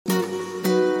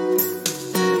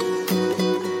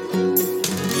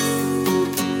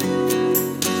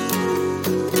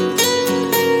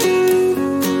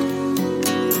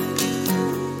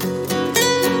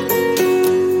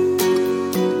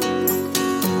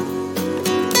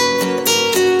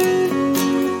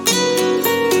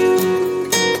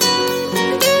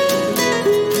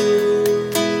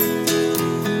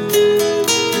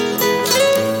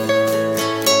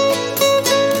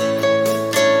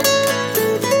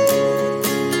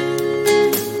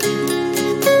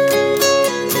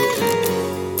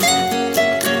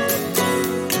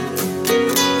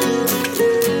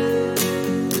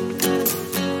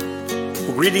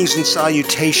Greetings and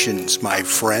salutations, my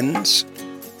friends.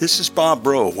 This is Bob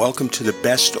Bro. Welcome to the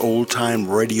Best Old Time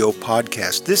Radio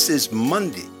Podcast. This is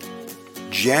Monday,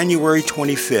 January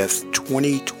 25th,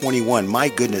 2021. My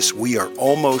goodness, we are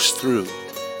almost through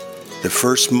the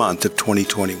first month of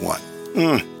 2021.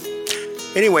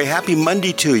 Anyway, happy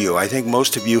Monday to you. I think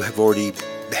most of you have already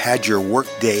had your work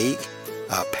day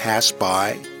pass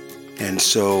by, and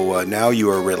so now you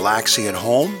are relaxing at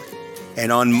home.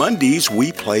 And on Mondays,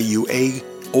 we play you an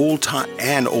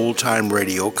old-time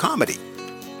radio comedy.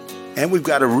 And we've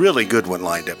got a really good one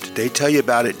lined up today. Tell you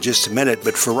about it in just a minute.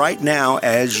 But for right now,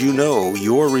 as you know,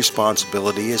 your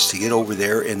responsibility is to get over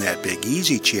there in that big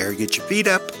easy chair, get your feet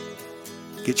up,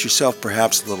 get yourself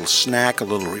perhaps a little snack, a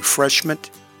little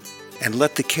refreshment, and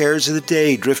let the cares of the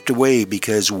day drift away,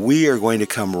 because we are going to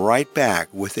come right back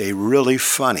with a really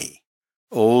funny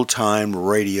old-time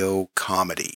radio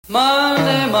comedy.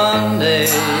 Monday, Monday,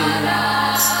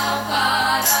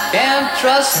 can't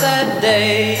trust that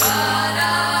day.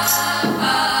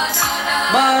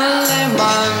 Monday,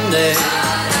 Monday,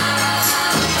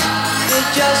 it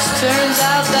just turns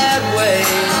out that way.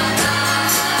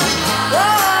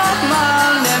 Oh,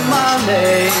 Monday,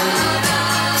 Monday,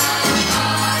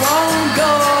 won't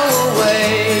go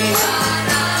away.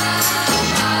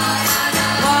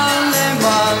 Monday,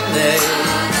 Monday,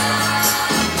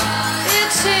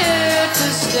 it's here to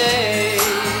stay.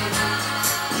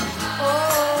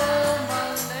 Oh,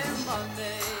 Monday,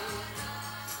 Monday.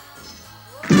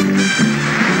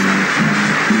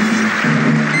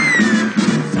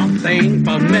 Something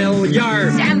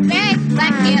familiar. Something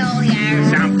peculiar.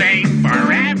 Something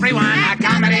for everyone. A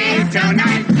comedy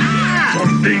tonight.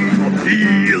 Something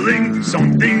appealing,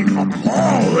 something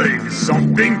appalling,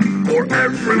 something for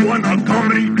everyone, a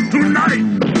comedy tonight.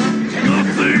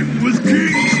 Nothing with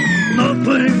kings,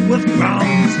 nothing with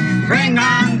crowns. Bring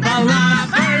on the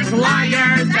lovers,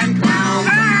 liars, and clowns.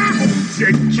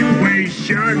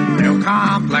 Situation, No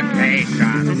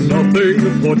complications.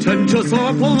 nothing portentous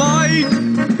or polite.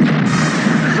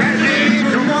 Ready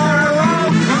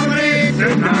tomorrow, comedy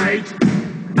tonight.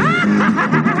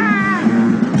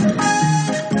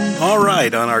 All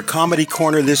right, on our Comedy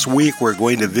Corner this week, we're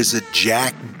going to visit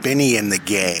Jack Benny and the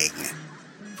gang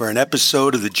for an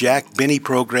episode of the Jack Benny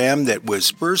program that was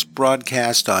first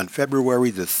broadcast on February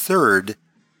the 3rd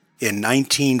in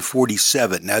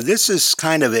 1947. Now, this is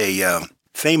kind of a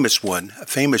famous one, a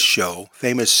famous show,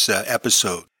 famous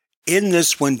episode. In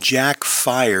this one, Jack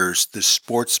fires the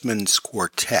Sportsman's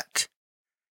Quartet.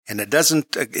 And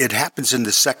it happens in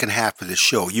the second half of the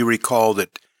show. You recall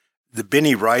that the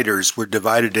Benny writers were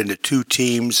divided into two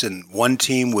teams, and one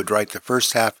team would write the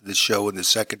first half of the show and the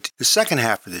second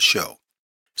half of the show.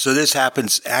 So this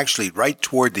happens actually right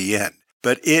toward the end.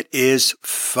 But it is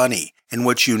funny. And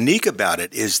what's unique about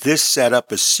it is this set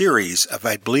up a series of,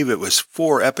 I believe it was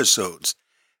 4 episodes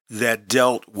that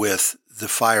dealt with the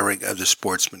firing of the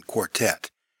Sportsman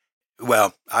Quartet.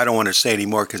 Well, I don't want to say any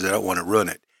more because I don't want to ruin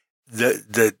it.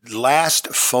 The last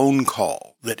phone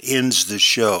call that ends the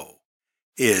show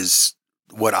is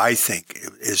what I think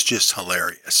is just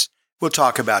hilarious. We'll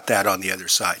talk about that on the other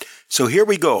side. So here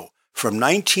we go. From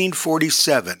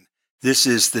 1947, this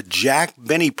is the Jack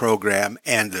Benny program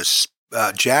and the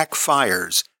Jack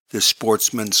fires the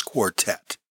Sportsman's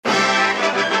Quartet.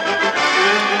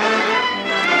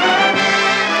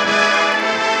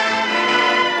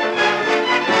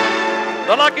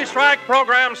 The Lucky Strike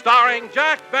program starring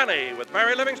Jack Benny with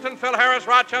Mary Livingston, Phil Harris,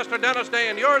 Rochester, Dennis Day,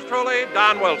 and yours truly,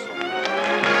 Don Wilson.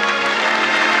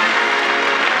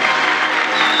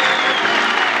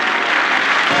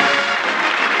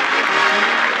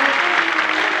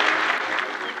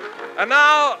 And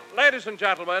now, ladies and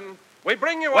gentlemen, we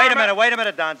bring you Wait a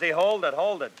minute, Donzie. Hold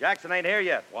it. Jackson ain't here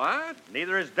yet. What?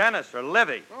 Neither is Dennis or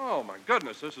Livy. Oh, my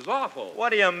goodness, this is awful. What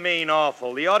do you mean,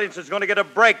 awful? The audience is going to get a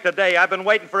break today. I've been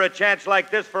waiting for a chance like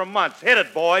this for months. Hit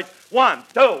it, boys. 1,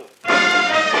 2.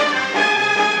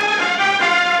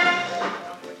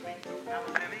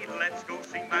 Let's go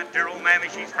see my dear old mammy.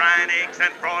 She's frying eggs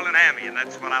and broiling hammy, and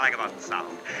that's what I like about the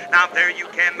South. Now, up there you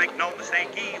can make no mistake,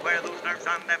 where those nerves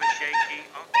are never shaky.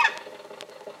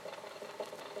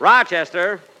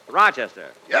 Rochester.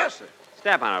 Yes, sir.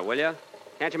 Step on it, will you?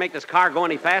 Can't you make this car go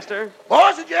any faster?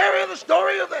 Boys, did you ever hear the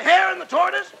story of the hare and the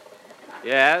tortoise?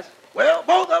 Yes. Well,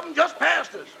 both of them just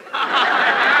passed us.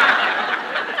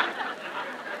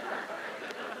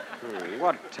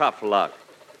 What tough luck.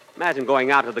 Imagine going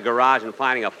out to the garage and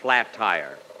finding a flat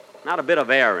tire. Not a bit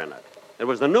of air in it. It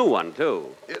was the new one,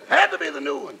 too. It had to be the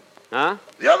new one. Huh?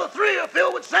 The other 3 are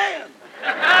filled with sand.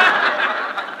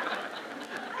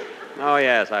 Oh,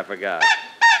 yes, I forgot.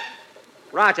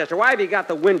 Rochester, why have you got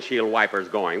the windshield wipers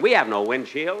going? We have no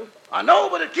windshield. I know,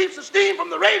 but it keeps the steam from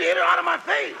the radiator out of my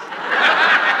face.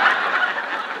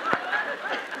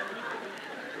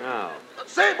 No.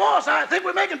 Say, boss, I think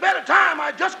we're making better time.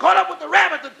 I just caught up with the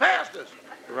rabbit that passed us.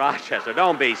 Rochester,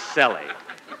 don't be silly.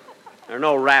 There are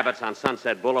no rabbits on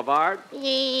Sunset Boulevard.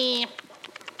 Yeah.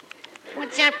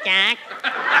 What's up, Doc?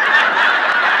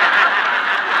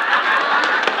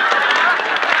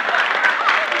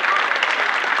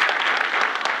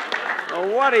 Well,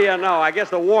 what do you know? I guess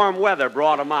the warm weather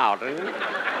brought them out.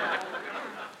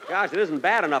 Gosh, it isn't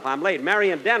bad enough I'm late.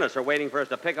 Mary and Dennis are waiting for us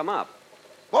to pick them up.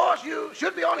 Boss, you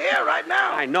should be on the air right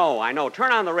now. I know.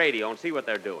 Turn on the radio and see what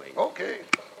they're doing. Okay.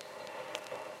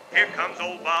 Here comes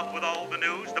old Bob with all the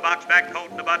news, the box-back coat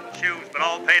and the button shoes, but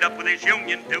all paid up with his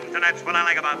union dues, and that's what I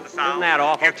like about the South. Isn't that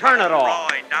awful? Here Turn it comes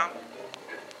off. Roy down.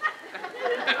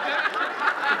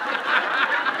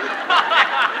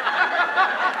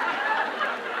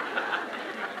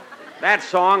 That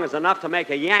song is enough to make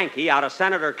a Yankee out of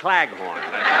Senator Claghorn.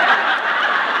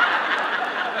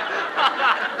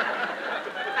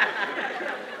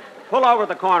 Pull over at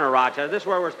the corner, Rochester. This is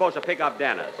where we're supposed to pick up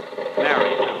Dennis.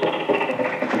 Mary.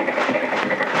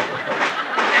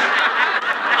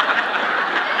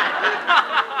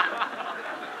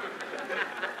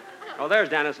 Oh, there's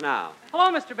Dennis now. Hello,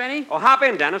 Mr. Benny. Oh, hop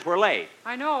in, Dennis. We're late.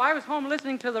 I know. I was home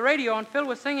listening to the radio, and Phil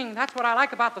was singing That's What I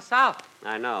Like About the South.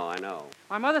 I know.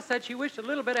 My mother said she wished a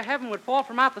little bit of heaven would fall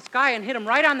from out the sky and hit him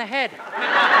right on the head.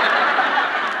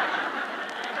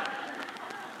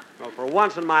 Well, for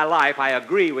once in my life, I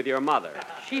agree with your mother.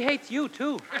 She hates you,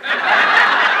 too.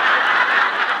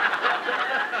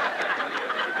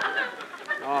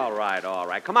 All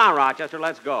right. Come on, Rochester.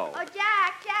 Let's go. Oh,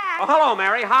 Jack. Oh, hello,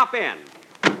 Mary. Hop in.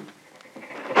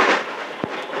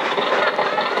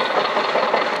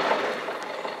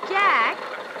 Jack,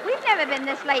 we've never been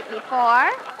this late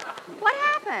before. What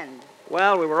happened?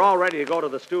 Well, we were all ready to go to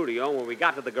the studio. When we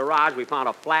got to the garage, we found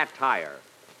a flat tire.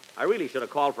 I really should have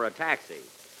called for a taxi.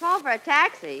 Call for a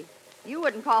taxi? You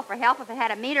wouldn't call for help if it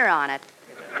had a meter on it.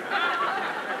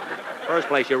 First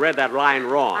place, you read that line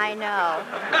wrong. I know.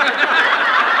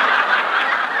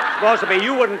 Supposed to be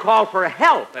you wouldn't call for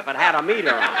help if it had a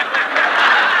meter on it.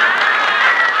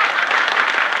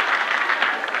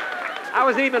 I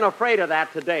was even afraid of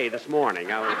that today, this morning.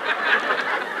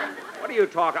 What are you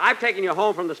talking? I've taken you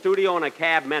home from the studio in a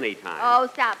cab many times. Oh,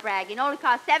 stop bragging. It only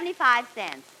cost 75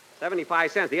 cents.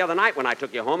 75 cents. The other night when I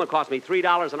took you home, it cost me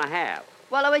 $3.50.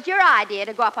 Well, it was your idea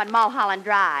to go up on Mulholland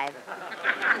Drive.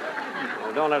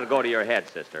 Well, don't let it go to your head,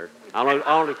 sister.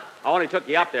 I only took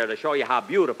you up there to show you how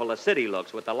beautiful the city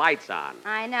looks with the lights on.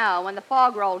 I know. When the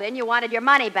fog rolled in, you wanted your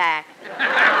money back.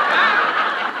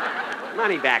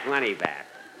 Money back.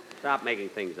 Stop making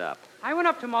things up. I went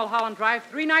up to Mulholland Drive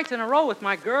 3 nights in a row with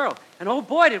my girl, and oh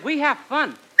boy, did we have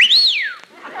fun.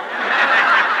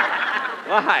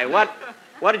 Why?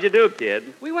 What did you do,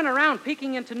 kid? We went around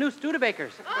peeking into new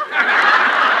Studebakers.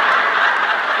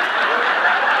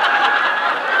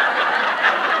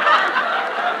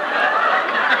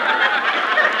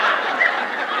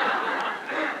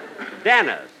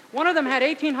 Dennis. One of them had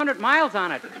 1,800 miles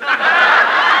on it.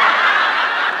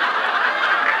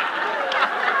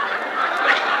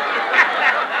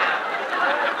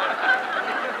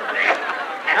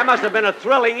 That must have been a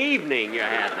thrilling evening you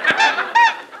had there.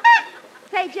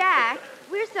 Say, Jack,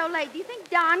 we're so late. Do you think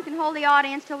Don can hold the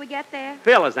audience till we get there?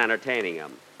 Phil is entertaining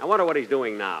him. I wonder what he's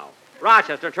doing now.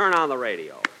 Rochester, turn on the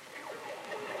radio.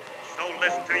 So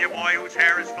listen to your boy whose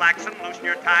hair is flaxen, loosen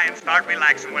your tie and start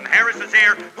relaxing. When Harris is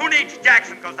here, who needs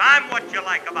Jackson? Because I'm what you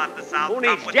like about the South. Who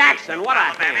needs Jackson? What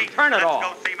I am. Turn it off.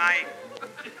 Let's go see my...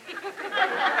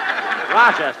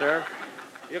 Rochester,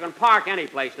 you can park any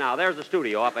place now. There's the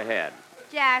studio up ahead.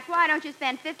 Jack, why don't you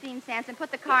spend 15 cents and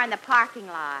put the car in the parking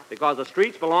lot? Because the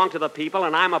streets belong to the people,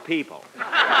 and I'm a people.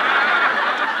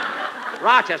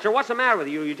 Rochester, what's the matter with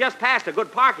you? You just passed a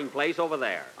good parking place over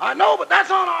there. I know, but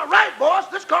that's on our right, boss.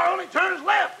 This car only turns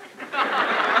left.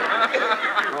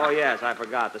 Oh, yes, I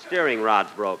forgot. The steering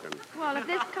rod's broken. Well, if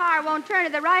this car won't turn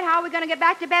to the right, how are we going to get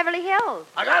back to Beverly Hills?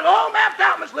 I got it all mapped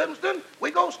out, Miss Livingston. We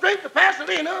go straight to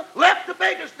Pasadena, left to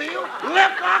Bakersfield,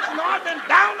 left to Oxnard, then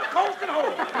down the coast and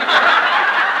home.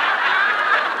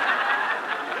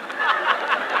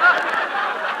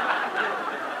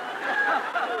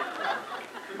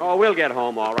 Oh, we'll get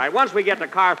home all right. Once we get to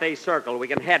Carthay Circle, we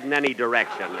can head in any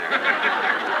direction there.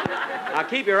 Now,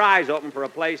 keep your eyes open for a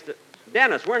place to...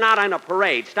 Dennis, we're not on a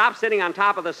parade. Stop sitting on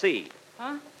top of the seat.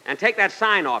 Huh? And take that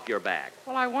sign off your back.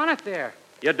 Well, I want it there.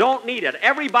 You don't need it.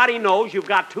 Everybody knows you've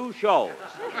got 2 shows.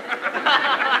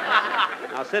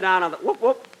 Now, sit down on the... Whoop,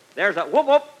 whoop. There's a... Whoop,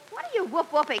 whoop. What are are you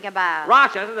whoop-whooping about?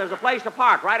 Rochester, there's a place to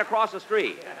park right across the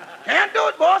street. Can't do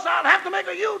it, boss. I'll have to make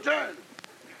a U-turn.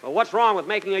 Well, what's wrong with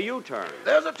making a U-turn?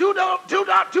 There's a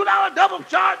 $2 double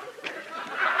charge.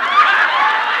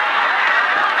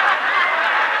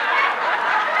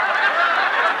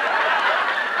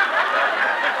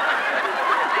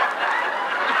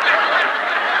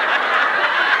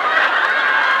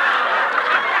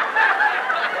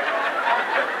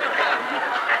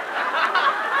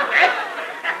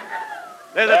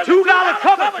 There's a $2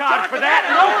 cover charge for that.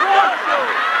 No fraud.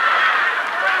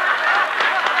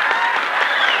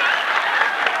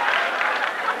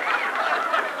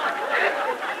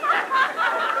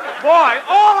 Boy,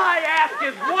 all I ask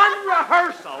is one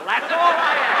rehearsal. That's all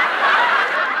I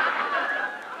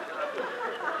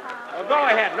ask. Well, go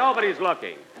ahead. Nobody's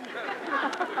looking.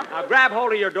 Now, grab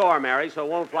hold of your door, Mary, so it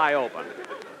won't fly open.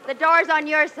 The door's on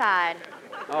your side.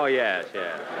 Oh, yes,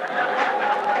 yes.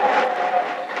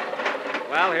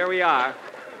 Well, here we are.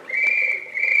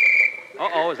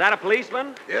 Uh-oh, is that a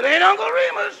policeman? It ain't Uncle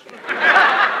Remus.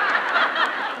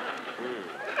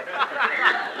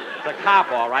 It's a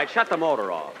cop, all right. Shut the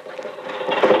motor off.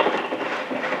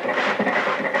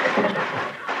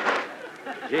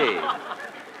 Gee.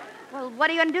 Well, what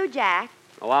are you going to do, Jack?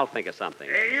 Oh, I'll think of something.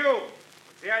 Hey, you.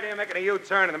 What's the idea of making a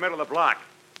U-turn in the middle of the block?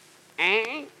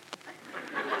 Eh?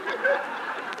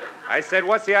 I said,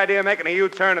 what's the idea of making a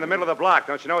U-turn in the middle of the block?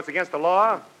 Don't you know it's against the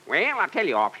law? Well, I'll tell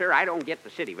you, officer, I don't get to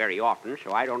the city very often,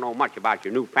 so I don't know much about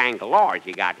your newfangled laws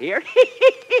you got here.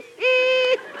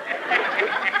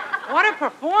 What a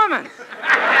performance.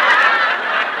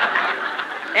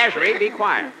 Esri, be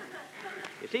quiet.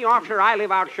 You see, officer, I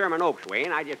live out Sherman Oaks way,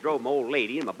 and I just drove my old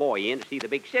lady and my boy in to see the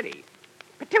big city.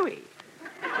 Patooey.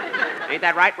 Ain't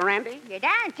that right, Miranda? You're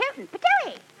darn tootin'.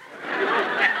 Patooey.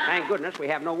 Thank goodness we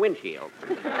have no windshield.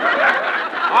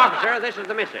 Officer, this is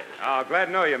the missus. Oh, glad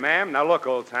to know you, ma'am. Now, look,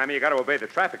 old-timer, you got to obey the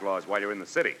traffic laws while you're in the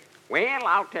city. Well,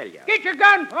 I'll tell you. Get your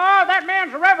gun, Pa. That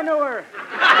man's a revenuer.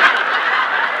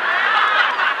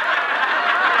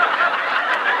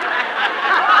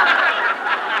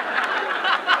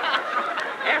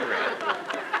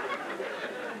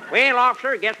 Well,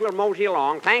 officer, guess we'll mosey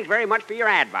along. Thanks very much for your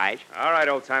advice. All right,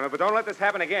 old-timer, but don't let this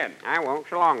happen again. I won't.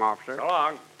 So long, officer. So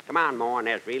long. Come on, Mo and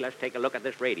Esri, let's take a look at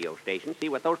this radio station, see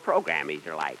what those programmies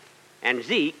are like. And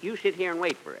Zeke, you sit here and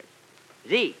wait for it.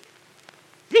 Zeke.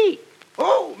 Zeke.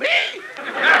 Oh, me?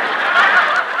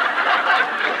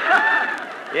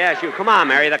 Yes, you. Come on,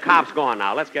 Mary. The cop's gone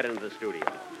now. Let's get into the studio.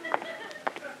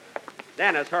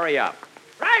 Dennis, hurry up.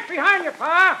 Right behind you,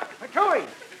 Pa. Patooey.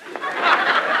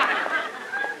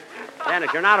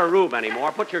 Dennis, you're not a rube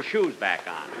anymore. Put your shoes back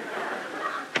on.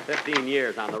 15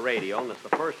 years on the radio, and it's the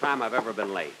first time I've ever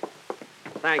been late.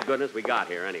 Thank goodness we got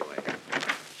here anyway.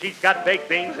 She's got baked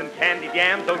beans and candied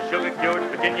yams, those sugar-cured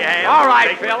Virginia hams. All right,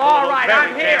 Baked Phil, full all of right.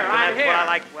 berry I'm here. jams, and I'm that's here. what I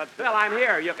like. Phil, I'm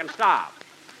here. You can stop.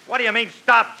 What do you mean,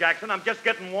 stop, Jackson? I'm just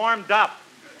getting warmed up.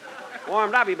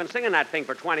 Warmed up? You've been singing that thing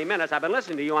for 20 minutes. I've been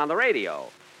listening to you on the radio.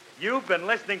 You've been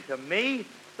listening to me?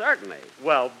 Certainly.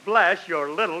 Well, bless your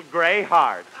little gray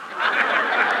heart.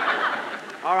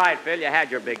 All right, Phil, you had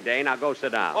your big day. Now go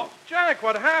sit down. Oh, Jack,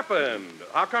 what happened?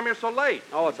 How come you're so late?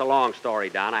 Oh, it's a long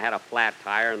story, Don. I had a flat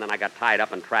tire, and then I got tied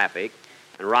up in traffic,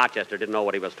 and Rochester didn't know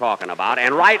what he was talking about.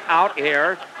 And right out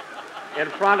here in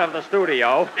front of the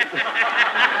studio...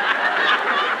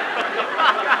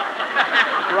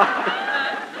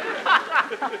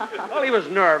 Well, he was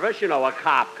nervous. You know, a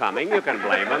cop coming. You can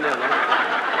blame him. You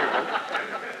know.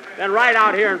 Then right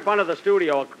out here in front of the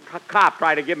studio, a cop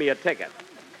tried to give me a ticket.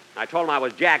 I told him I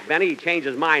was Jack Benny. He changed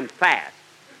his mind fast.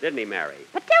 Didn't he, Mary?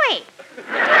 Patooey. Oh,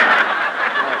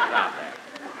 stop that.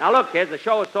 Now, look, kids, the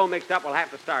show is so mixed up, we'll have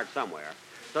to start somewhere.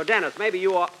 So, Dennis, maybe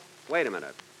you ought... Wait a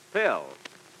minute. Phil.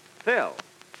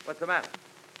 What's the matter?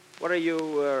 What are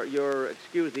you,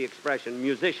 excuse the expression,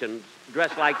 musicians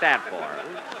dressed like that for?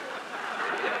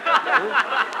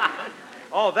 Huh?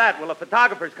 Oh, that. Well, a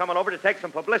photographer's coming over to take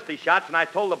some publicity shots, and I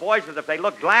told the boys that if they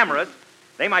look glamorous,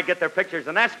 they might get their pictures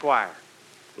in Esquire.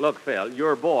 Look, Phil,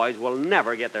 your boys will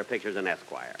never get their pictures in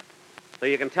Esquire. So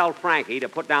you can tell Frankie to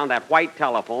put down that white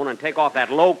telephone and take off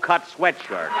that low-cut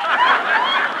sweatshirt.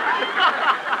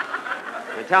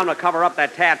 And tell him to cover up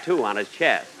that tattoo on his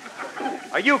chest.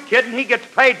 Are you kidding? He gets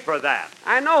paid for that.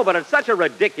 I know, but it's such a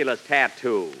ridiculous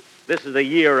tattoo. This is the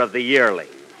year of the yearling.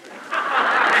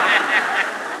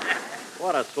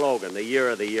 What a slogan, the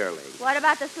year of the yearling. What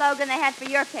about the slogan they had for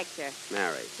your picture?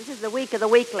 Mary. This is the week of the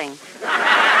weakling.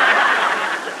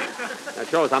 That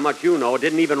shows how much you know. It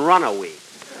didn't even run a week.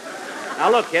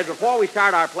 Now, look, kids, before we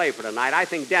start our play for tonight, I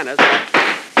think Dennis...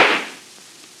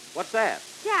 What's that?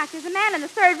 Jack, there's a man in the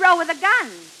third row with a gun.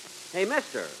 Hey,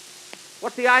 mister,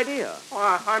 What's the idea?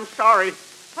 Oh, I'm sorry.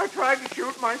 I tried to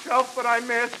shoot myself, but I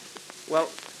missed. Well,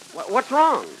 what's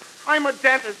wrong? I'm a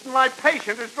dentist, and my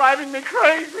patient is driving me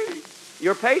crazy.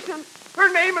 Your patient?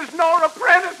 Her name is Nora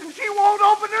Prentice, and she won't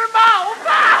open her mouth.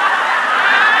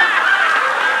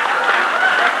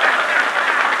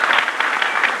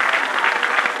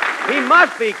 He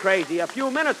must be crazy. A few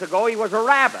minutes ago, he was a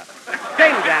rabbit.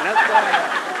 Sing, Dennis. Go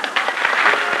ahead.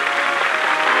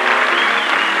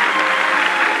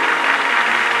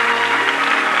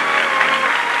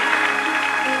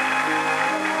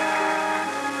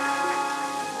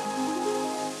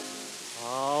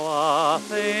 How are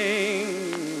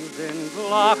things in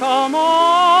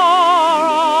Glockamora?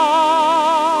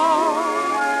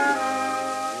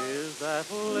 Is that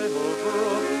little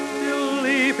brook still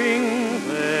leaping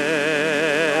there?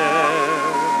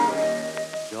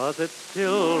 Does it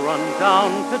still run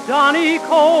down to Donny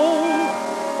Cove,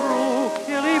 through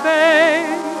Killy Bay,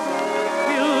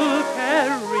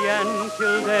 Kilkerry and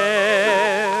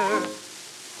Kildare?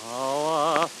 How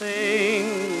are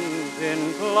things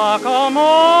in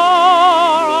Glockamora?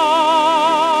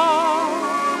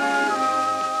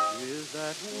 Is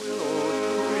that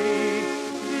willow tree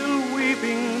still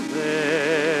weeping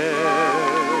there?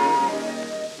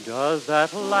 Does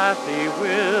that lassie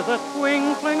with a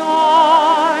twinkling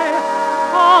eye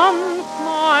come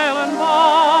smiling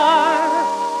by?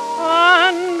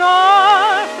 And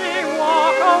does she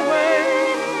walk away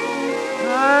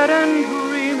sad and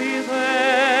dreamy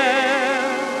there,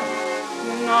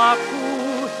 not to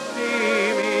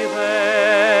see me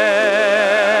there?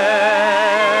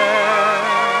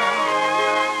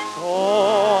 So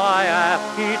I ask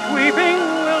each weeping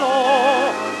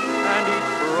willow and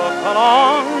each brook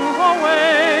along the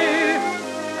way,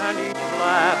 and each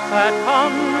laugh that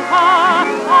comes high.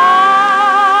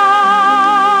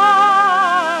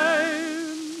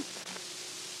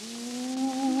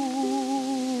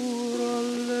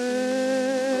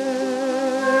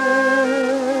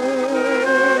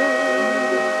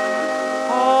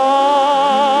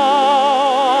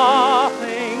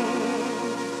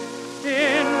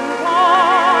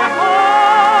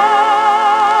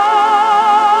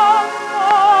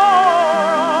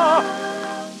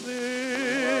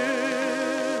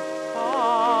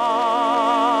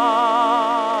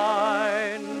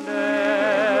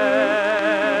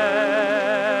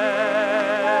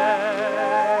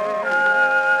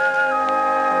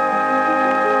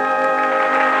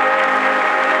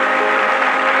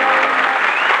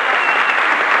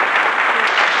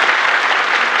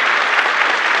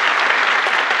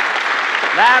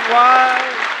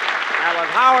 That was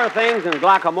How Are Things in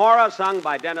Glockamora, sung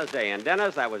by Dennis Day. And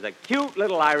Dennis, that was a cute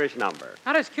little Irish number.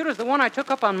 Not as cute as the one I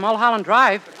took up on Mulholland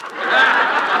Drive.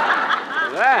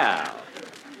 Well,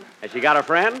 has she got a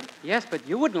friend? Yes, but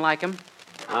you wouldn't like him.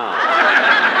 Oh.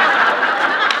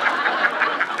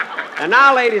 And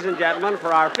now, ladies and gentlemen,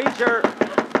 for our feature...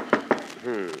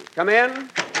 Come in.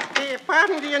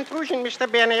 Pardon the intrusion, Mr.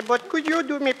 Benny, but could you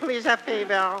do me, please, a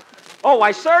favor? Oh,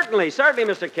 why, certainly,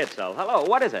 Mr. Kitzel. Hello,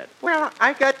 what is it? Well,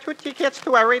 I got 2 tickets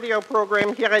to a radio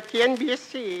program here at the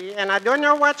NBC, and I don't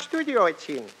know what studio it's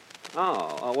in.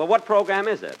 Oh, well, what program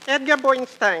is it? Edgar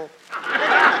Borenstein.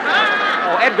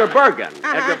 Oh, Edgar Bergen.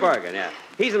 Edgar Bergen, yeah.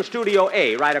 He's in Studio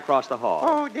A, right across the hall.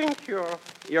 Oh, thank you.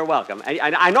 You're welcome.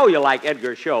 I know you like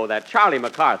Edgar's show. That Charlie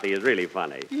McCarthy is really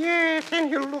funny. Yes, and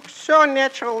you look so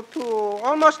natural, too.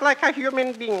 Almost like a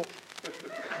human being.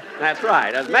 That's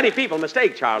right. Many people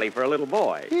mistake Charlie for a little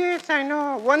boy. Yes, I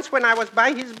know. Once when I was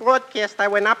by his broadcast, I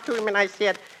went up to him and I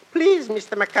said, "Please,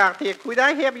 Mr. McCarthy, could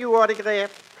I have your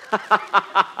autograph?"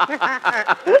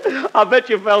 I'll bet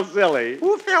you felt silly.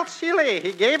 Who felt silly?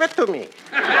 He gave it to me.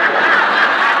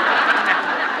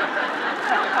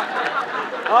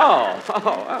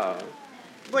 Oh.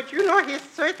 But you know, he's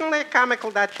certainly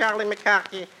comical, that Charlie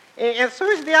McCarthy. And so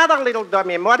is the other little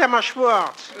dummy, Mortimer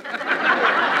Schwartz.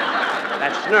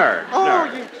 That's Snurd. Oh,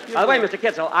 Snurd. By the way, Mr.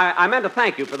 Kitzel, I meant to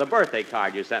thank you for the birthday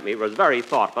card you sent me. It was very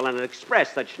thoughtful, and it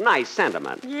expressed such nice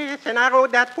sentiment. Yes, and I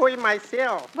wrote that poem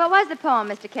myself. What was the poem,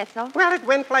 Mr. Kitzel? Well, it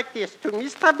went like this. To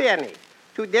Mr. Benny.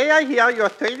 Today I hear you're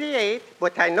 38,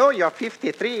 but I know you're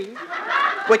 53.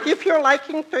 But if you're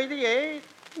liking 38,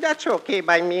 that's okay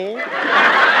by me.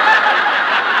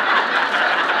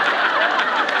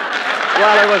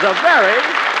 Well, it was a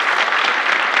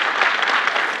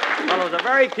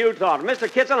very cute thought. Mr.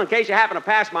 Kitzel, in case you happen to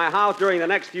pass my house during the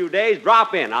next few days,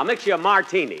 drop in. I'll mix you a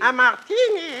martini. A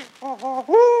martini? Oh.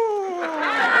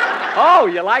 Oh,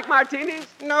 you like martinis?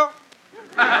 No.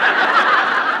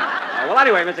 Well,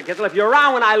 anyway, Mr. Kitzel, if you're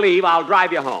around when I leave, I'll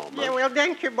drive you home. Yeah, well,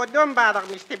 thank you, but don't bother,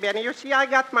 Mr. Benny. You see, I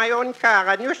got my own car,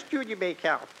 a new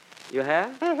Studebaker. You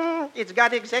have? Mm-hmm. It's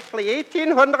got exactly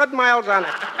 1,800 miles on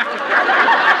it.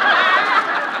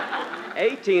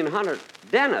 1,800.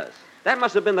 Dennis, that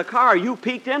must have been the car you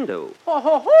peeked into. Ho,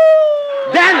 ho,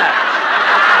 ho! Dennis!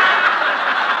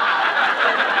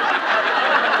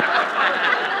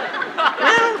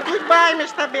 Well, goodbye,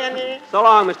 Mr. Benny. So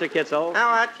long, Mr. Kitzel. How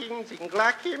are things in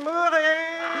Glacimure?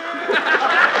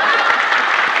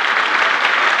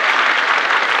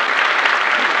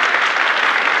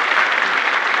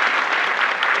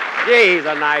 Gee, he's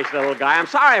a nice little guy. I'm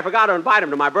sorry I forgot to invite him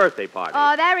to my birthday party.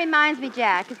 Oh, that reminds me,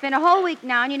 Jack. It's been a whole week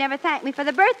now, and you never thanked me for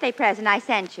the birthday present I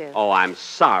sent you. Oh, I'm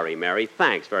sorry, Mary.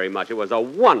 Thanks very much. It was a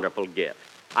wonderful gift.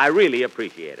 I really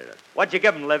appreciated it. What'd you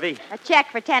give him, Livy? A check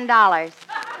for $10.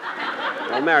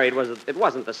 Well, Mary, it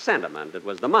wasn't the sentiment. It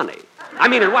was the money. I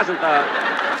mean, it wasn't the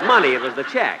money. It was the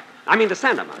check. I mean, the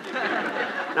sentiment.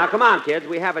 Now, come on, kids.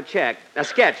 We have a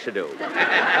sketch to do.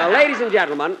 Ladies and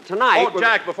gentlemen, tonight... Oh,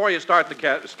 Jack, before you start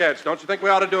the sketch, don't you think we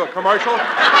ought to do a commercial?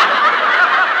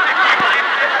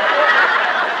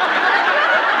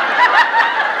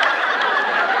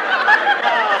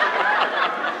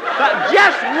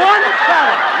 Just one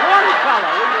fella.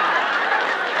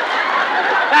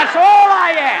 That's all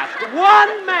I ask.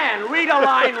 One man read a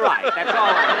line right. That's all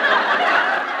I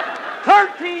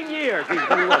ask. 13 years he's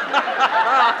been with me.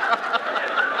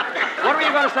 What were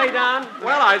you going to say, Don?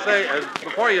 Well, I say,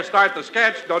 before you start the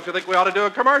sketch, don't you think we ought to do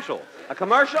a commercial? A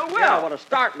commercial? Well, to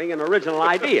start me an original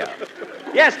idea.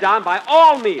 Yes, Don, by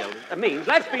all means,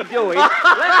 let's be daring.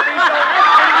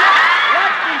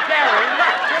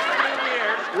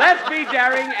 Let's be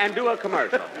daring and do a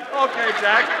commercial. Okay,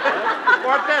 Jack.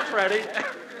 Quartet's ready.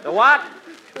 The what?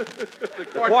 The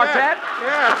quartet?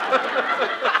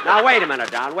 Yeah. Now, wait a minute,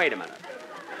 Don, wait a minute.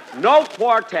 No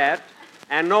quartet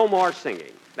and no more singing.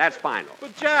 That's final.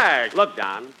 But, Jack... Look,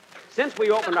 Don, since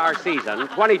we opened our season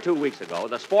 22 weeks ago,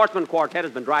 the Sportsman Quartet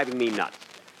has been driving me nuts.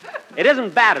 It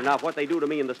isn't bad enough what they do to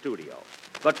me in the studio.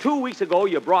 But 2 weeks ago,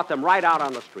 you brought them right out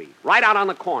on the street, right out on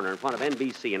the corner in front of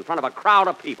NBC, in front of a crowd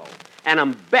of people, and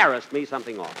embarrassed me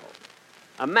something awful.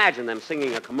 Imagine them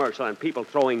singing a commercial and people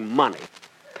throwing money,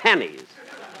 pennies.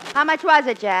 How much was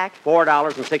it, Jack?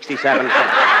 $4.67.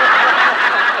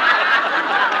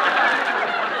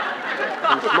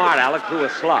 Some smart Alec threw a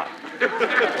slug.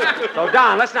 So,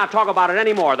 Don, let's not talk about it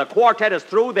anymore. The quartet is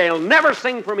through. They'll never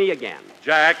sing for me again.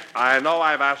 Jack, I know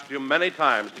I've asked you many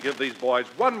times to give these boys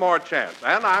one more chance,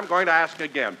 and I'm going to ask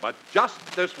again, but just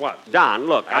this once. Don,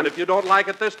 look, And if you don't like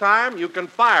it this time, you can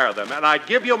fire them, and I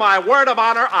give you my word of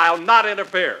honor, I'll not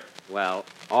interfere. Well,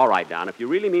 all right, Don. If you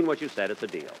really mean what you said, it's a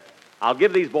deal. I'll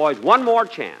give these boys one more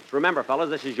chance. Remember, fellas,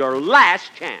 this is your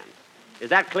last chance. Is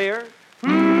that clear?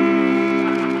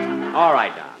 All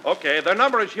right, Don. Okay, their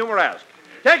number is humoresque.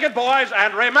 Take it, boys,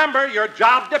 and remember, your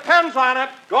job depends on it.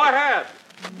 Go ahead.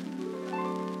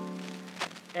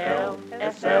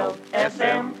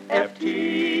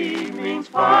 LSLSMFT means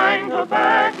fine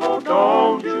tobacco,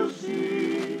 don't you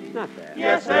see? Not bad.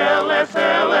 Yes,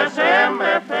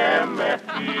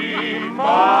 LSLSMFMFT,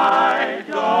 my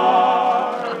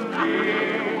darling.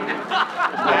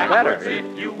 Backwards, if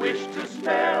you wish to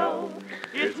spell,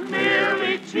 it's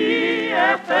merely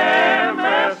TFMSL.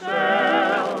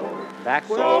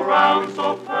 Backwards? So round,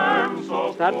 so firm, so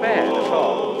It's not bad at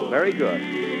all. Very good.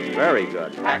 Very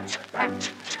good. Back,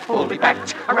 pull me back,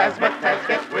 razzmatazz,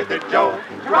 get with it, Joe.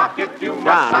 Rock it, you must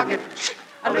John. sock it.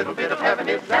 A little bit of heaven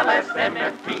is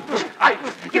LSMFT.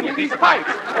 Give me a piece of pipe.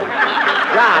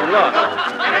 John, look.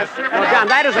 No, John,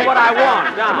 that isn't what I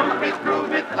want, John. Move it,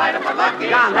 groove it, light up a lucky.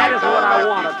 John, that isn't what I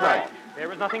want at all.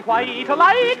 There is nothing quite like a John,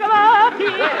 that isn't what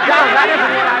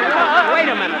I want. Wait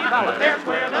a minute, fellas.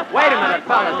 Wait a minute,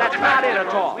 fellas. That's not it at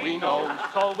all. We know,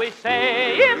 so we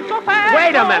say it's so fast.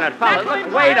 Wait a minute, fellas.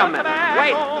 Look, wait a minute.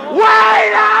 Wait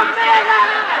a minute!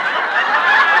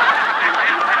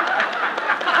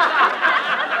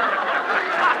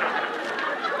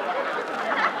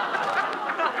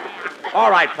 All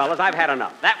right, fellas, I've had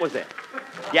enough. That was it.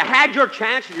 You had your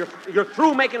chance, and you're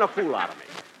through making a fool out of me.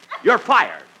 You're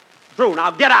fired. Through.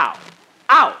 Now get out.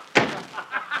 Out.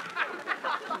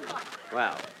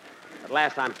 Well, at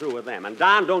last I'm through with them. And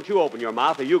Don, don't you open your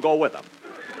mouth or you go with them.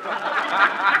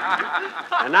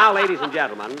 And now, ladies and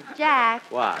gentlemen. Jack,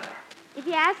 What? if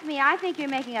you ask me, I think you're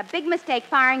making a big mistake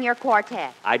firing your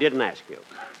quartet. I didn't ask you.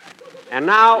 And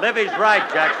now... Livy's right,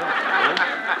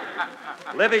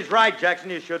 Jackson. Livy's right, Jackson.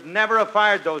 You should never have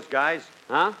fired those guys.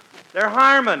 Huh? They're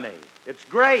harmony. It's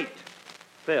great.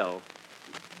 Phil,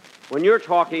 when you're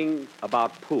talking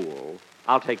about pool,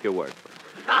 I'll take your word for it.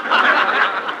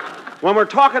 When we're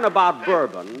talking about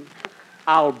bourbon,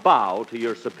 I'll bow to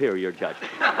your superior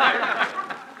judgment.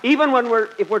 Even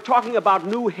if we're talking about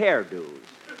new hairdos,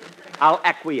 I'll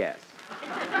acquiesce.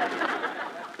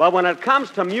 But when it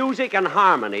comes to music and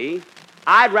harmony,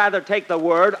 I'd rather take the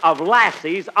word of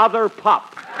Lassie's other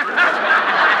pup.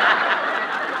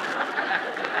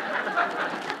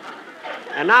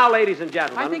 And now, ladies and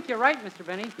gentlemen... I think you're right, Mr.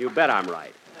 Benny. You bet I'm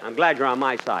right. I'm glad you're on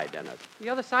my side, Dennis. The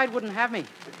other side wouldn't have me.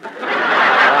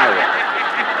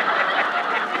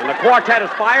 And the quartet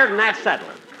is fired, and that's settled.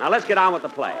 Now, let's get on with the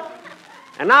play.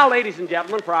 And now, ladies and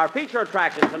gentlemen, for our feature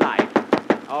attraction tonight...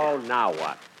 Oh, now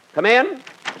what? Come in.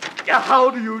 How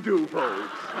do you do, folks?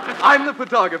 I'm the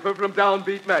photographer from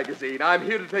Downbeat Magazine. I'm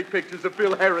here to take pictures of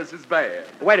Phil Harris's band.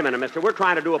 Wait a minute, mister. We're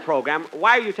trying to do a program.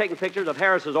 Why are you taking pictures of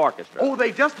Harris's orchestra? Oh,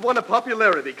 they just won a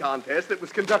popularity contest that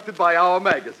was conducted by our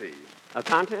magazine. A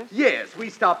contest? Yes, we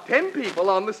stopped 10 people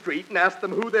on the street and asked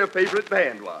them who their favorite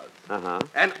band was. Uh-huh.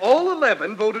 And all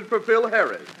 11 voted for Phil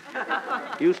Harris.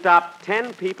 You stopped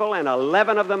 10 people and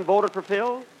 11 of them voted for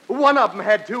Phil? One of them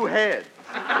had 2 heads.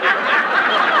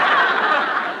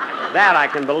 That I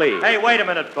can believe. Hey, wait a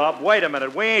minute, Bub. Wait a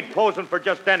minute. We ain't posing for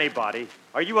just anybody.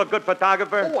 Are you a good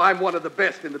photographer? Oh, I'm one of the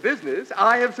best in the business.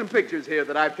 I have some pictures here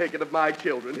that I've taken of my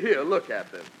children. Here, look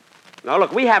at them. No,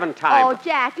 look, we haven't time. Oh,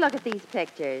 Jack, look at these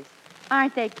pictures.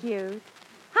 Aren't they cute?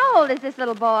 How old is this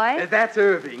little boy? That's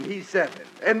Irving. He's 7.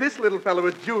 And this little fellow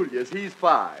is Julius. He's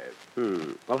 5.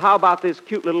 Well, how about this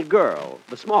cute little girl,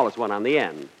 the smallest one on the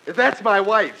end? That's my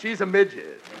wife. She's a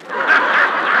midget.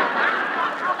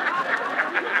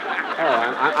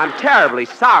 Oh, I'm terribly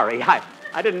sorry. I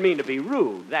didn't mean to be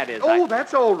rude. That is...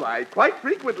 That's all right. Quite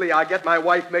frequently, I get my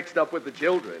wife mixed up with the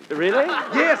children. Really?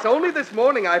 Yes, only this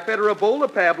morning I fed her a bowl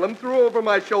of pablum, threw her over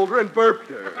my shoulder, and burped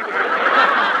her.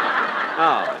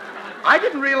 Oh. I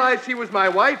didn't realize she was my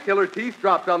wife till her teeth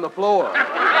dropped on the floor.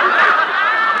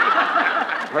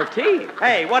 Her teeth?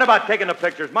 Hey, what about taking the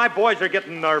pictures? My boys are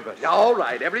getting nervous. All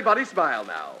right, everybody smile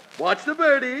now. Watch the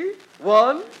birdie.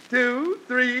 1, 2,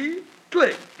 3...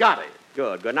 Click. Got it.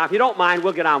 Good. Now, if you don't mind,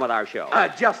 we'll get on with our show.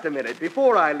 Just a minute.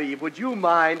 Before I leave, would you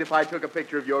mind if I took a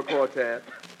picture of your quartet?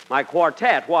 My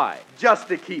quartet? Why? Just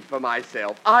to keep for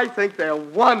myself. I think they're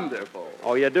wonderful.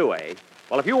 Oh, you do, eh?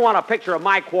 Well, if you want a picture of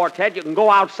my quartet, you can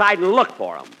go outside and look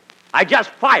for them. I just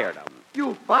fired them.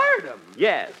 You fired them?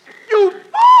 Yes. You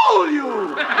fool,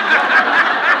 you!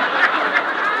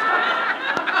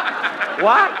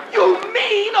 What? You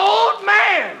mean old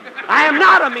man! I am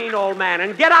not a mean old man,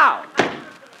 and get out.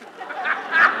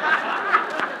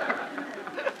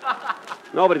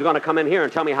 Nobody's going to come in here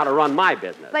and tell me how to run my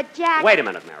business. But, Jack... Wait a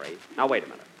minute, Mary. Now, wait a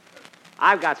minute.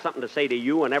 I've got something to say to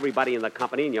you and everybody in the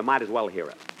company, and you might as well hear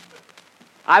it.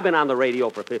 I've been on the radio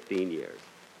for 15 years.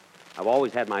 I've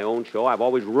always had my own show. I've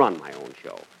always run my own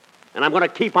show. And I'm going to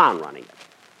keep on running it.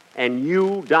 And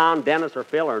you, Don, Dennis, or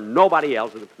Phil, or nobody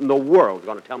else in the world is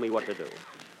going to tell me what to do.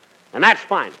 And that's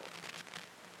final.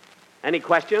 Any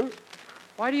questions?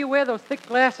 Why do you wear those thick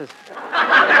glasses?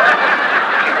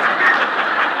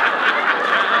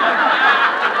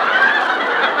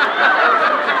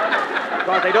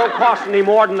 Because they don't cost any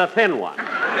more than the thin one.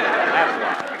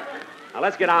 That's why. Now,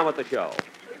 let's get on with the show.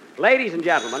 Ladies and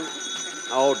gentlemen...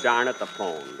 Oh, darn it, the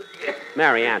phone.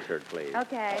 Mary, answer it, please.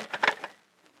 Okay.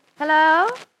 Hello?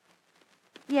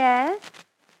 Yes?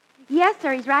 Yes,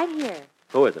 sir, he's right here.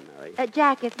 Who is it, Mary?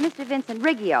 Jack, it's Mr. Vincent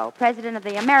Riggio, president of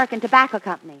the American Tobacco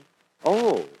Company.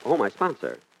 Oh, my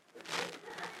sponsor.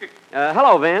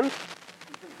 Hello, Vince.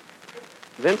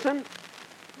 Vincent?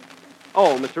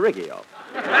 Oh, Mr. Riggio.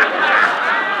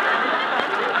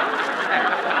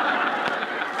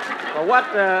 Well,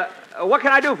 what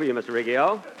can I do for you, Mr.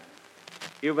 Riggio?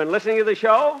 You've been listening to the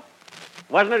show?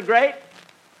 Wasn't it great?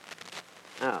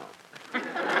 Oh.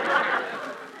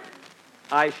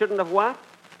 I shouldn't have what?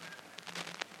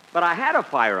 But I had to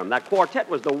fire him. That quartet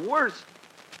was the worst.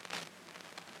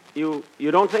 You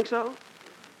don't think so?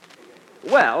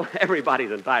 Well, everybody's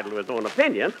entitled to his own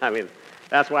opinion. I mean,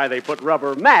 that's why they put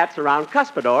rubber mats around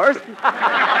cuspidors.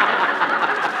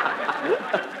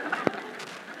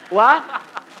 What?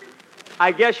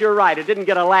 I guess you're right. It didn't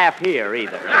get a laugh here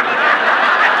either.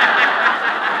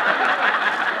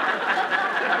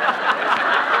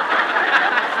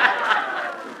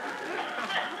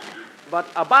 But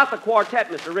about the quartet,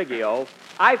 Mr. Riggio,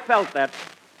 I felt that...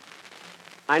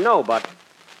 I know, but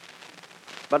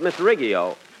Mr.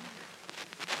 Riggio,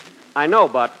 I know,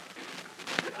 but...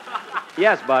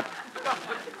 Yes, but...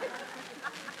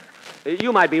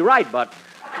 You might be right, but...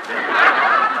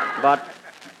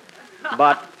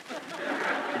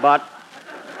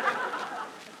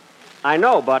 I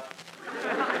know, but...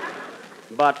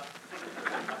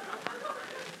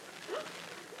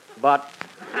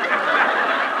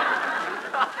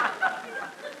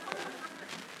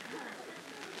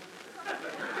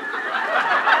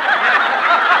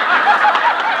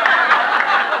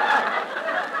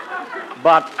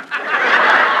 But,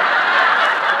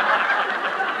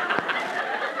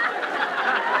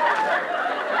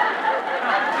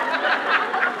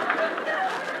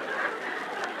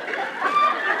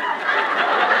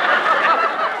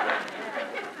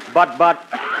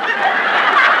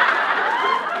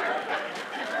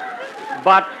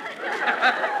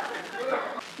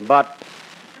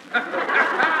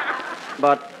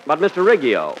 Mr.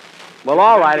 Riggio. Well,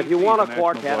 all right, if you want a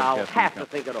quartet, I'll have to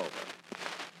think it over.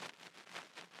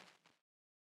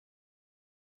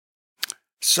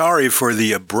 Sorry for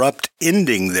the abrupt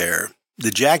ending there.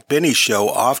 The Jack Benny Show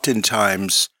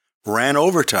oftentimes ran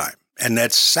overtime, and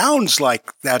that sounds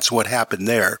like that's what happened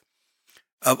there.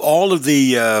 Of all of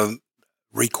the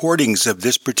recordings of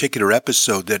this particular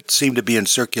episode that seem to be in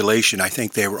circulation, I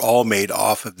think they were all made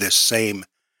off of this same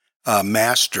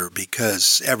master,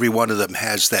 because every one of them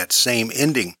has that same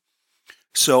ending.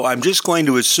 So I'm just going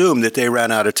to assume that they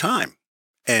ran out of time.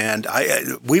 And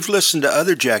we've listened to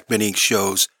other Jack Benny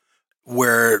shows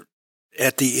where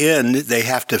at the end they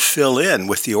have to fill in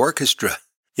with the orchestra,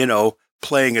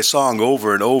 playing a song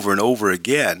over and over and over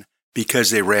again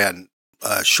because they ran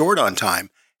short on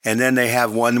time. And then they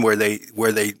have one how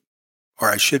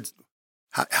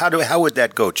would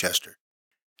that go, Chester?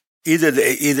 Either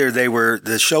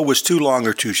the show was too long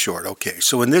or too short. Okay.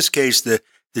 So in this case, the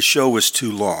show was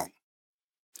too long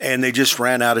and they just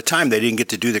ran out of time. They didn't get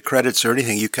to do the credits or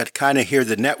anything. You could kind of hear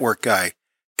the network guy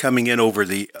coming in over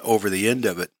the end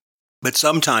of it. But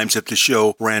sometimes if the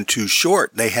show ran too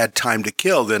short, they had time to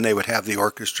kill, then they would have the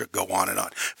orchestra go on and on.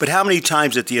 But how many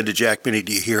times at the end of Jack Benny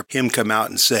do you hear him come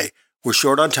out and say, "We're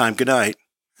short on time, good night"?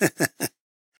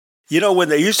 When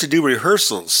they used to do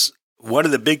rehearsals, one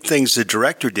of the big things the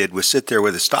director did was sit there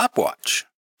with a stopwatch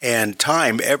and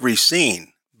time every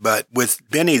scene. But with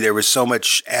Benny, there was so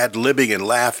much ad-libbing and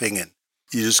laughing, and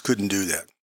you just couldn't do that.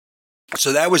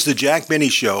 So that was the Jack Benny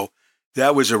Show.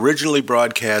 That was originally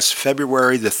broadcast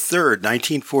February the 3rd,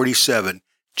 1947.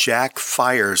 Jack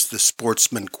fires the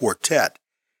Sportsman Quartet.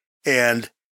 And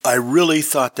I really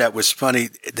thought that was funny.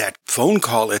 That phone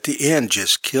call at the end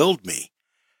just killed me.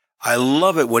 I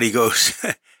love it when he goes,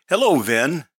 "Hello,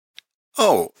 Vin."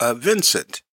 "Oh,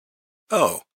 Vincent."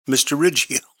 "Oh, Mr.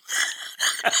 Riggio."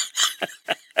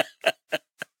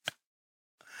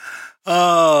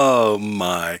 Oh,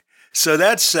 my. So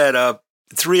that set up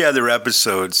 3 other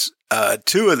episodes,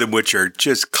 2 of them which are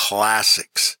just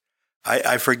classics.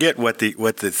 I forget what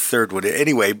the third one is.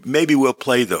 Anyway, maybe we'll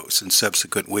play those in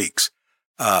subsequent weeks.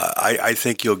 I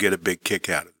think you'll get a big kick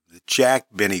out of it. The Jack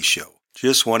Benny Show,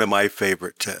 just one of my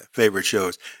favorite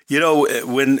shows.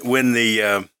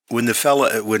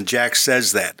 When Jack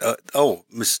says that,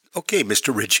 okay,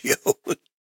 Mr. Riggio,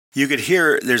 you could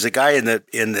hear there's a guy in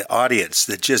the audience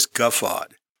that just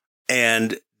guffawed,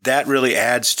 and that really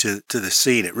adds to the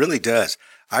scene. It really does.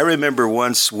 I remember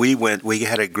once we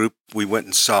had a group, we went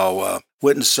and saw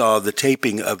the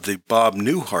taping of the Bob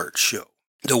Newhart show,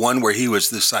 the one where he was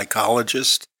the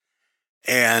psychologist.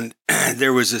 And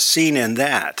there was a scene in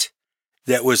that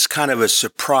was kind of a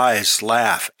surprise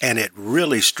laugh, and it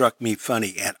really struck me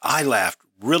funny. And I laughed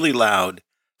really loud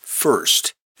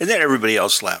first, and then everybody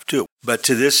else laughed too. But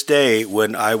to this day,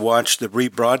 when I watch the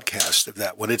rebroadcast of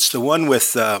that one, it's the one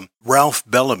with Ralph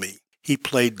Bellamy. He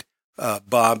played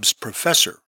Bob's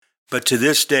professor. But to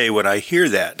this day, when I hear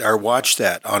that or watch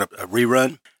that on a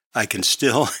rerun, I can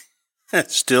still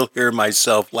hear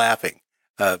myself laughing,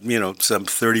 some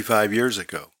 35 years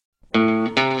ago.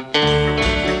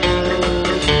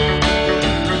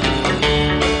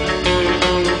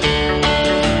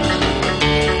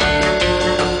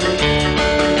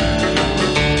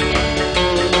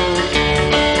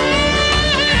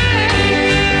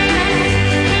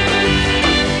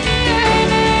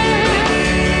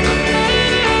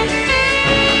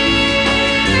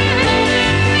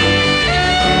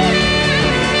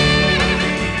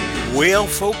 Well,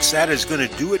 folks, that is going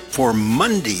to do it for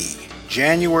Monday,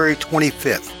 January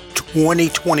 25th,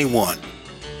 2021.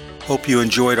 Hope you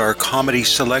enjoyed our comedy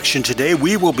selection today.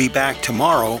 We will be back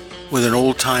tomorrow with an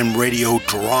old-time radio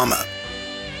drama.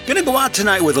 Going to go out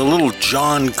tonight with a little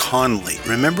John Conley.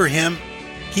 Remember him?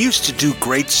 He used to do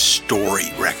great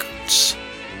story records.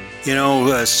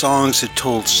 Songs that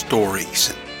told stories.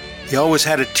 And he always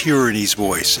had a tear in his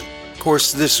voice. And of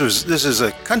course, this is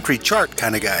a country chart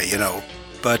kind of guy,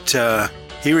 But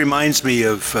he reminds me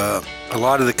of a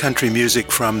lot of the country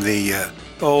music from the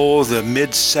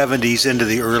mid-'70s into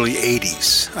the early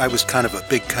 '80s. I was kind of a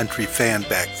big country fan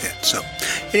back then. So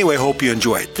anyway, hope you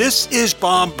enjoy it. This is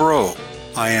Bob Bro.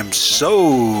 I am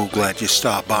so glad you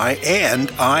stopped by,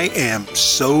 and I am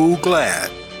so glad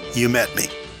you met me.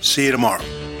 See you tomorrow.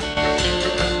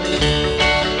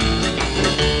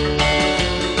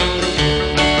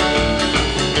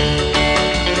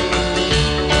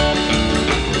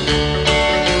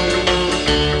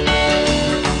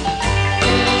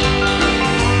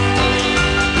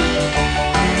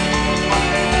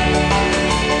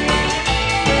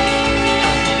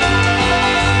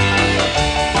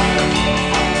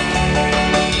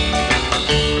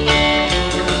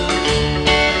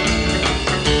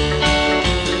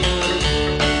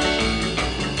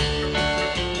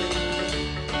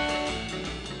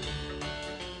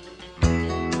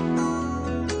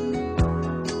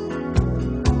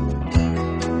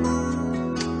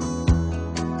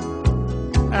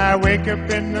 I wake up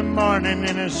in the morning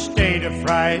in a state of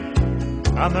fright,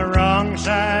 on the wrong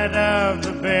side of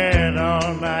the bed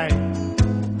all night,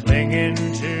 clinging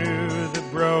to the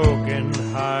broken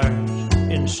heart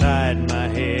inside my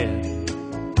head.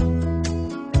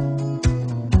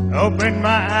 Open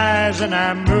my eyes and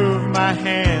I move my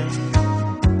hands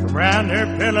from round her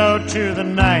pillow to the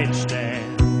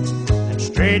nightstand, and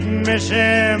straighten Miss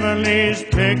Emily's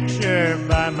picture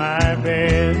by my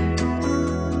bed.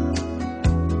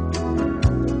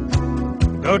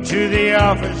 Go to the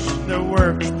office, the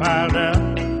work's piled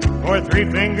up, pour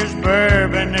 3 fingers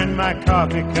bourbon in my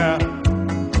coffee cup,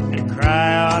 and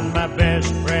cry on my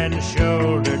best friend's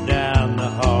shoulder down the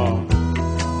hall.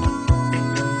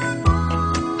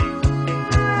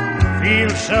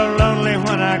 Feel so lonely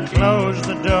when I close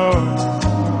the door,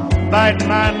 bite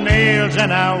my nails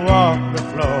and I walk the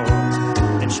floor,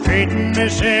 and straighten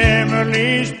Miss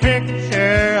Emily's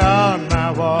picture on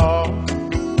my wall.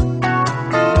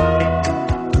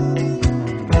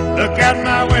 Look out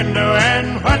my window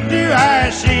and what do I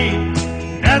see?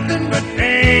 Nothing but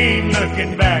pain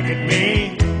looking back at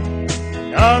me.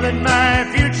 All that my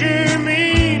future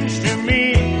means to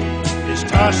me is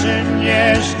tossing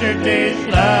yesterday's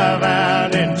love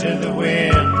out into the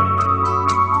wind,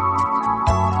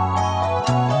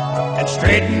 and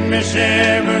straighten Miss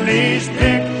Emily's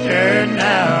picture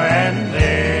now and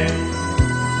then.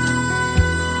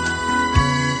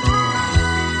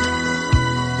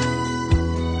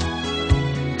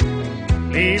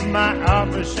 Leave my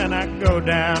office and I go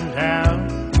downtown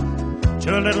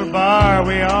to a little bar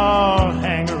we all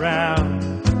hang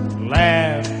around,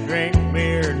 laugh, drink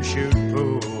beer and shoot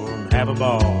pool and have a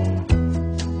ball.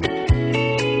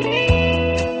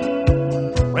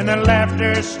 When the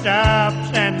laughter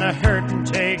stops and the hurting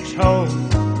takes hold,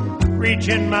 reach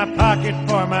in my pocket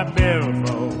for my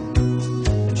billfold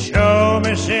and show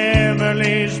Miss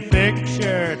Emily's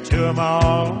picture to 'em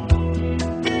all.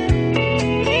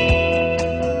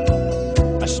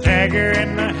 I stagger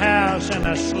in the house and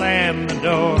I slam the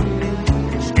door,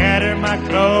 scatter my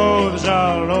clothes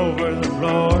all over the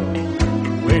floor,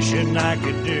 wishing I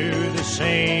could do the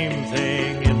same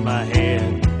thing in my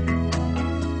head.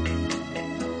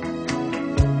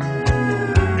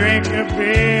 Drink a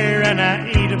beer and I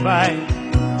eat a bite,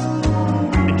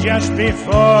 and just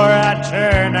before I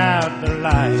turn out the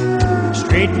light,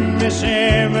 straighten Miss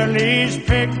Emily's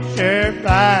picture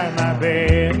by my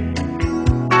bed.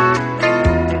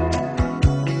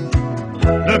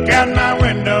 Look out my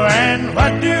window and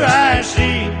what do I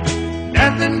see?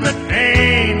 Nothing but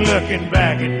pain looking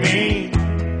back at me.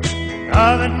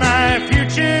 All that my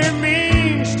future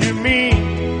means to me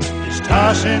is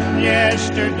tossing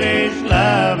yesterday's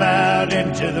love out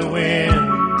into the wind,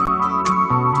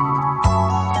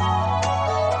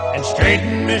 and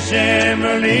straighten Miss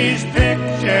Emily's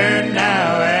picture now